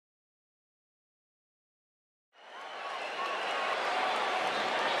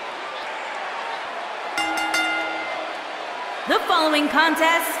The following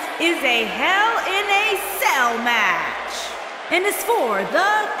contest is a Hell in a Cell match and is for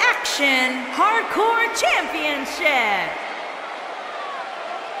the Action Hardcore Championship.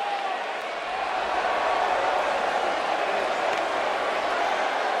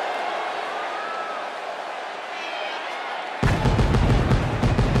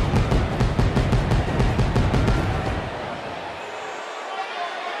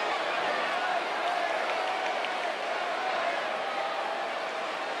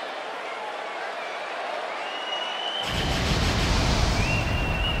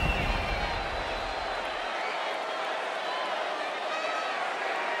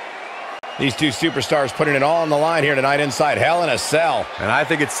 These two superstars putting it all on the line here tonight inside Hell in a Cell. And I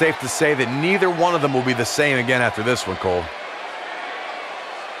think it's safe to say that neither one of them will be the same again after this one, Cole.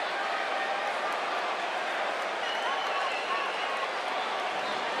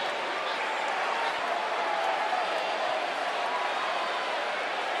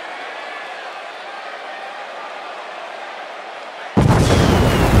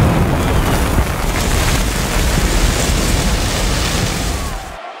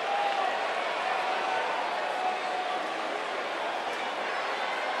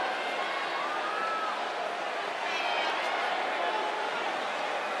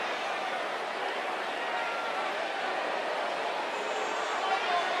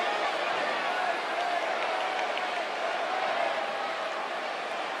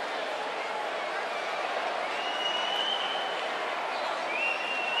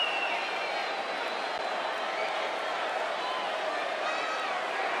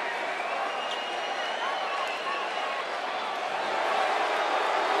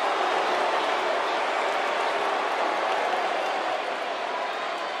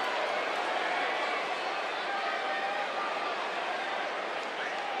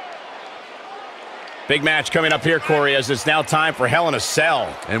 Big match coming up here, Corey, as it's now time for Hell in a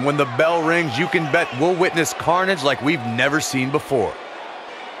Cell. And when the bell rings, you can bet we'll witness carnage like we've never seen before.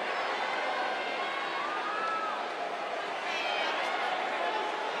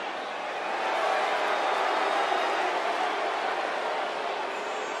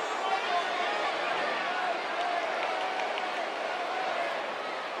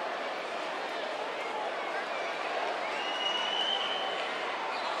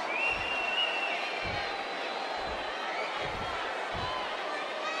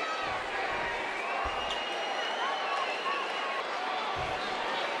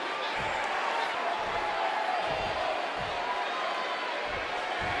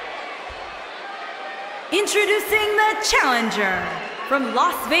 Introducing the challenger from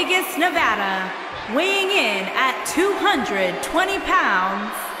Las Vegas, Nevada, weighing in at 220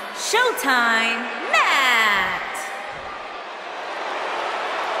 pounds, Showtime Matt.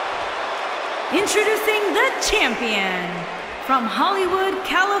 Introducing the champion from Hollywood,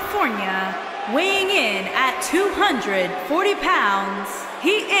 California, weighing in at 240 pounds,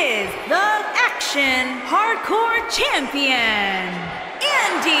 he is the Action Hardcore Champion,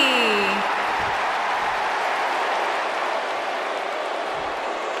 Andy.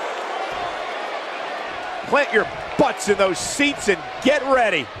 Plant your butts in those seats and get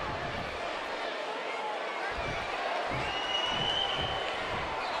ready.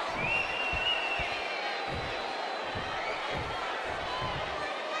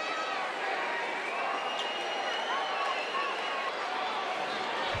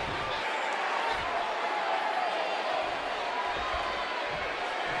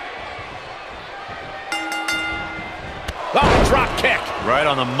 Oh, drop kick. Right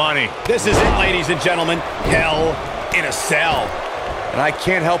on the money. This is it, ladies and gentlemen. Hell in a Cell. And I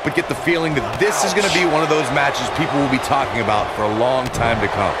can't help but get the feeling that this is going to be one of those matches people will be talking about for a long time to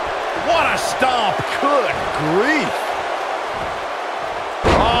come. What a stomp. Good grief.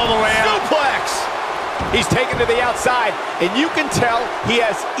 All the way out. Suplex. He's taken to the outside, and you can tell he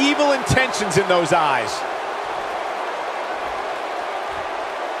has evil intentions in those eyes.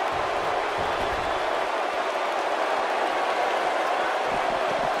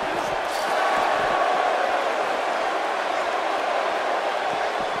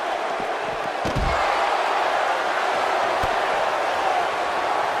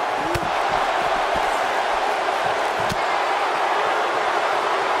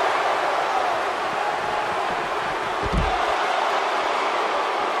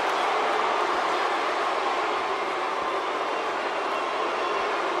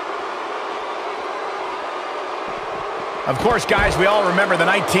 Of course, guys, we all remember the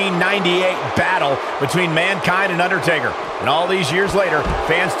 1998 battle between Mankind and Undertaker. And all these years later,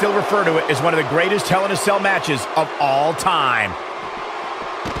 fans still refer to it as one of the greatest Hell in a Cell matches of all time.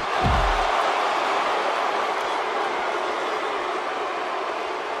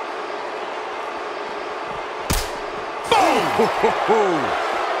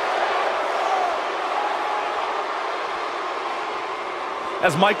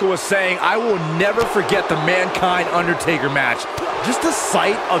 As Michael was saying, I will never forget the Mankind-Undertaker match. Just the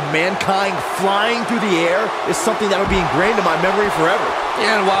sight of Mankind flying through the air is something that will be ingrained in my memory forever.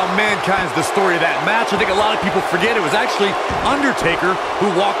 Yeah, and while Mankind's the story of that match, I think a lot of people forget it was actually Undertaker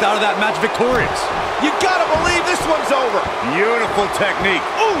who walked out of that match victorious. You gotta believe this one's over. Beautiful technique.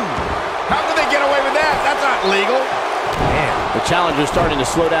 Ooh! How did they get away with that? That's not legal. Man. The challenger's starting to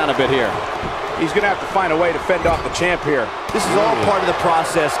slow down a bit here. He's going to have to find a way to fend off the champ here. This is all part of the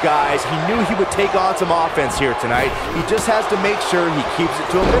process, guys. He knew he would take on some offense here tonight. He just has to make sure he keeps it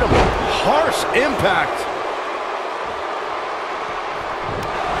to a minimum. Harsh impact.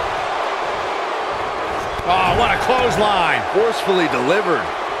 Oh, what a clothesline. Forcefully delivered.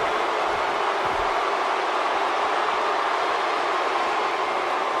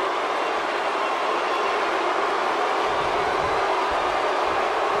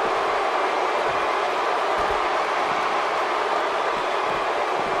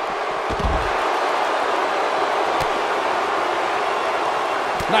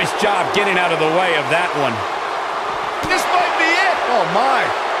 Nice job getting out of the way of that one. This might be it. Oh, my.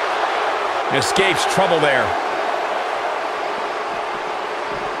 Escapes trouble there.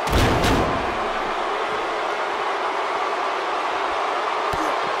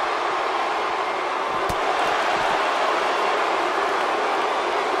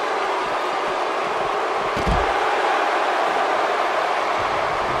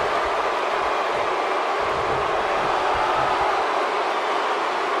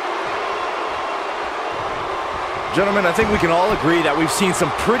 Gentlemen, I think we can all agree that we've seen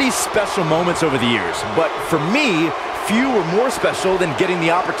some pretty special moments over the years. But for me, few were more special than getting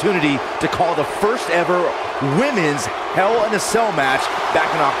the opportunity to call the first ever women's Hell in a Cell match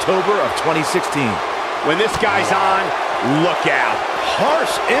back in October of 2016. When this guy's on, look out.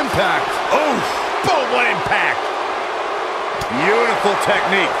 Harsh impact. Oof! Boom, what impact! Beautiful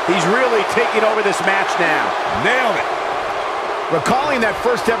technique. He's really taking over this match now. Nailed it. Recalling that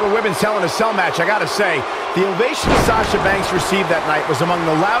first ever women's Hell in a Cell match, I gotta say, the ovation Sasha Banks received that night was among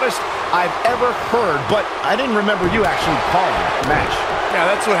the loudest I've ever heard, but I didn't remember you actually calling the match. Yeah,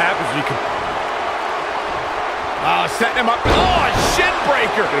 that's what happens when you can... Setting him up. Oh, a shin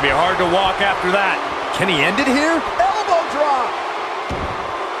breaker. Gonna be hard to walk after that. Can he end it here? Elbow drop.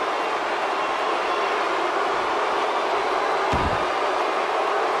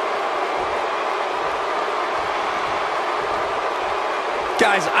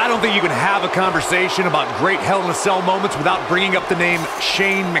 Guys, I don't think you can have a conversation about great Hell in a Cell moments without bringing up the name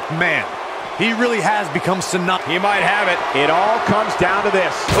Shane McMahon. He really has become synonymous. He might have it. It all comes down to this.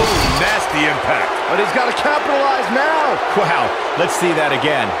 Oh, nasty impact. But he's got to capitalize now. Wow, let's see that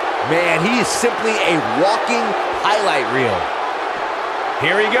again. Man, he is simply a walking highlight reel.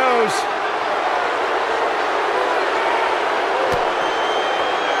 Here he goes.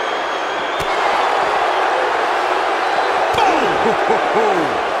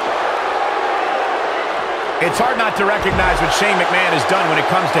 It's hard not to recognize what Shane McMahon has done when it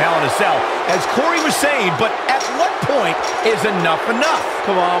comes to Hell in a Cell. As Corey was saying, but at what point is enough enough?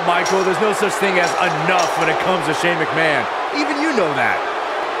 Come on, Michael. There's no such thing as enough when it comes to Shane McMahon. Even you know that.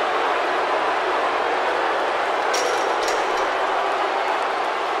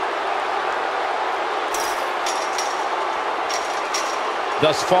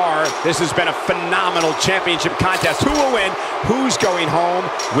 Thus far, this has been a phenomenal championship contest. Who will win? Who's going home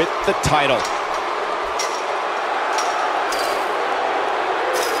with the title?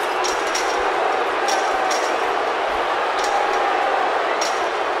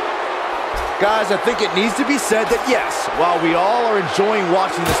 Guys, I think it needs to be said that yes, while we all are enjoying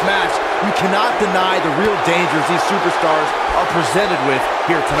watching this match, you cannot deny the real dangers these superstars are presented with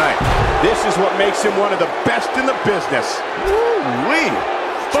here tonight. This is what makes him one of the best in the business. Woo-wee!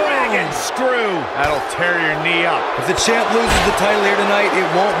 Bang and screw. That'll tear your knee up. If the champ loses the title here tonight, it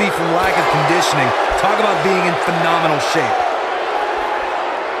won't be from lack of conditioning. Talk about being in phenomenal shape.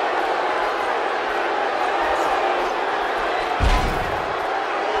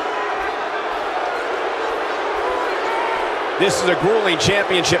 This is a grueling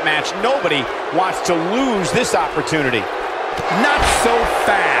championship match. Nobody wants to lose this opportunity. Not so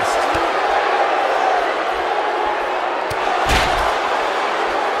fast.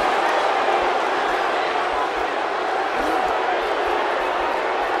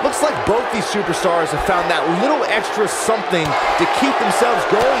 Looks like both these superstars have found that little extra something to keep themselves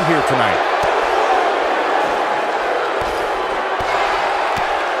going here tonight.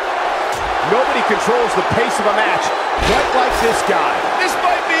 Nobody controls the pace of a match quite like this guy. This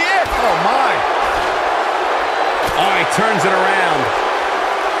might be it. Oh, my. Oh, he turns it around.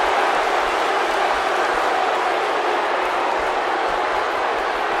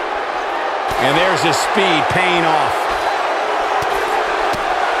 And there's his speed paying off.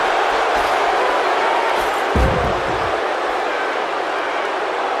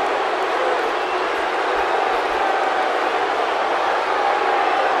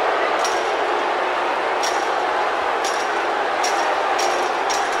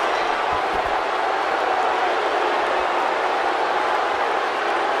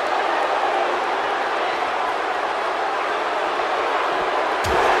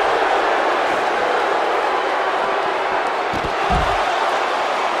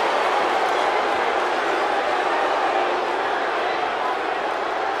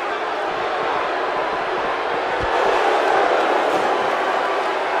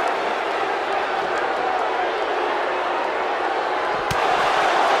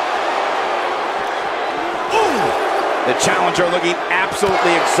 The challenger looking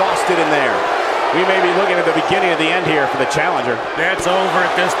absolutely exhausted in there. We may be looking at the beginning of the end here for the challenger. That's over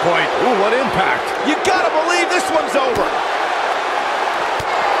at this point. Ooh, what impact. You gotta believe this one's over.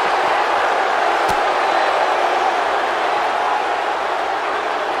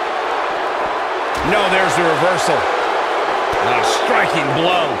 No, there's the reversal. A striking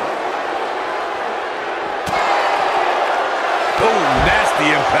blow. Oh, nasty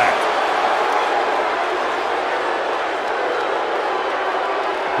impact.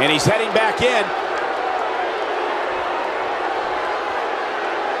 And he's heading back in.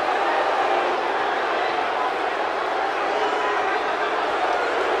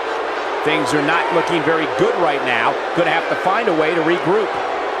 Things are not looking very good right now. Gonna have to find a way to regroup.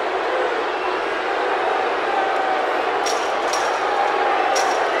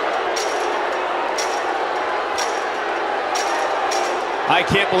 I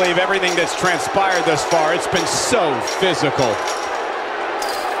can't believe everything that's transpired thus far. It's been so physical.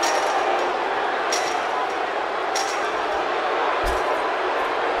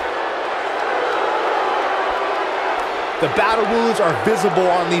 The battle wounds are visible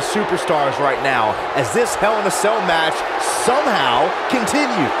on these superstars right now as this Hell in a Cell match somehow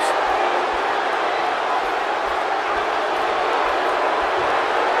continues.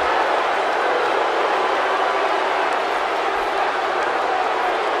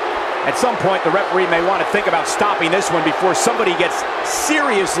 At some point, the referee may want to think about stopping this one before somebody gets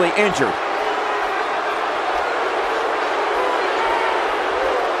seriously injured.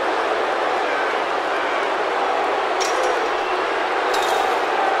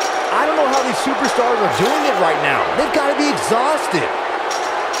 I don't know how these superstars are doing it right now. They've got to be exhausted.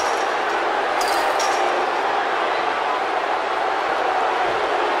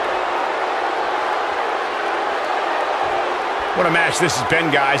 What a match this has been,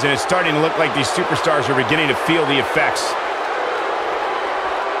 guys, and it's starting to look like these superstars are beginning to feel the effects.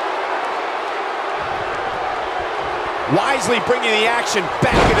 Wisely bringing the action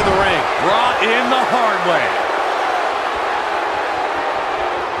back into the ring. Brought in the hard way.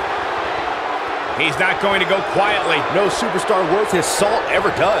 He's not going to go quietly. No superstar worth his salt ever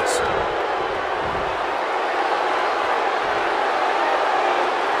does.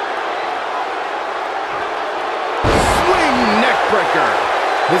 Breaker.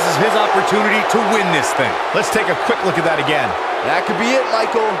 This is his opportunity to win this thing. Let's take a quick look at that again. That could be it,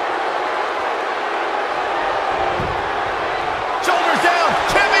 Michael. Shoulders down,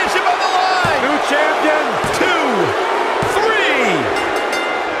 championship on the line. New champion. 2,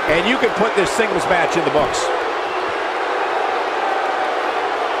 3. And you can put this singles match in the books.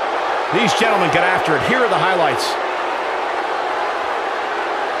 These gentlemen get after it. Here are the highlights.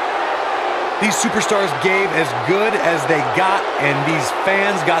 These superstars gave as good as they got, and these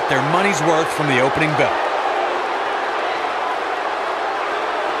fans got their money's worth from the opening bell.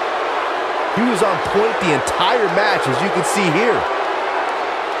 He was on point the entire match, as you can see here.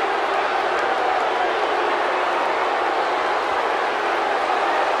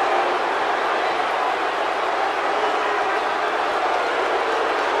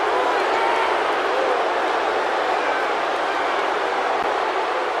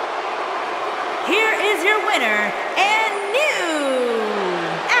 Here is your winner and new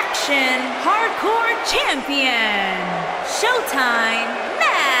Action Hardcore Champion, Showtime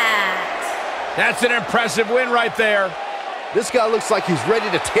Matt. That's an impressive win right there. This guy looks like he's ready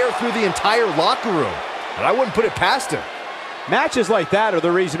to tear through the entire locker room, and I wouldn't put it past him. Matches like that are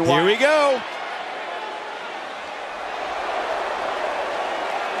the reason why. Here we go.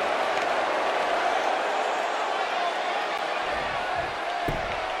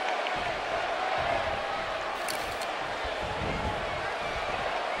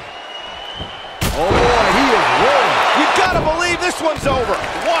 Oh boy, he is rolling. This one's over.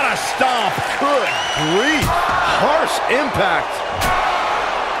 What a stomp. Good grief. Harsh impact.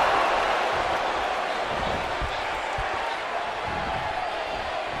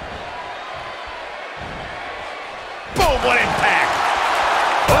 Boom, what impact.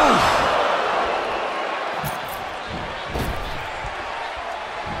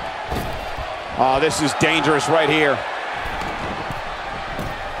 Oh, this is dangerous right here.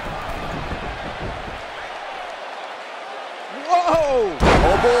 Whoa!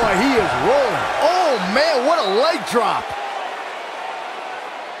 Oh boy, he is rolling. Oh man, what a leg drop.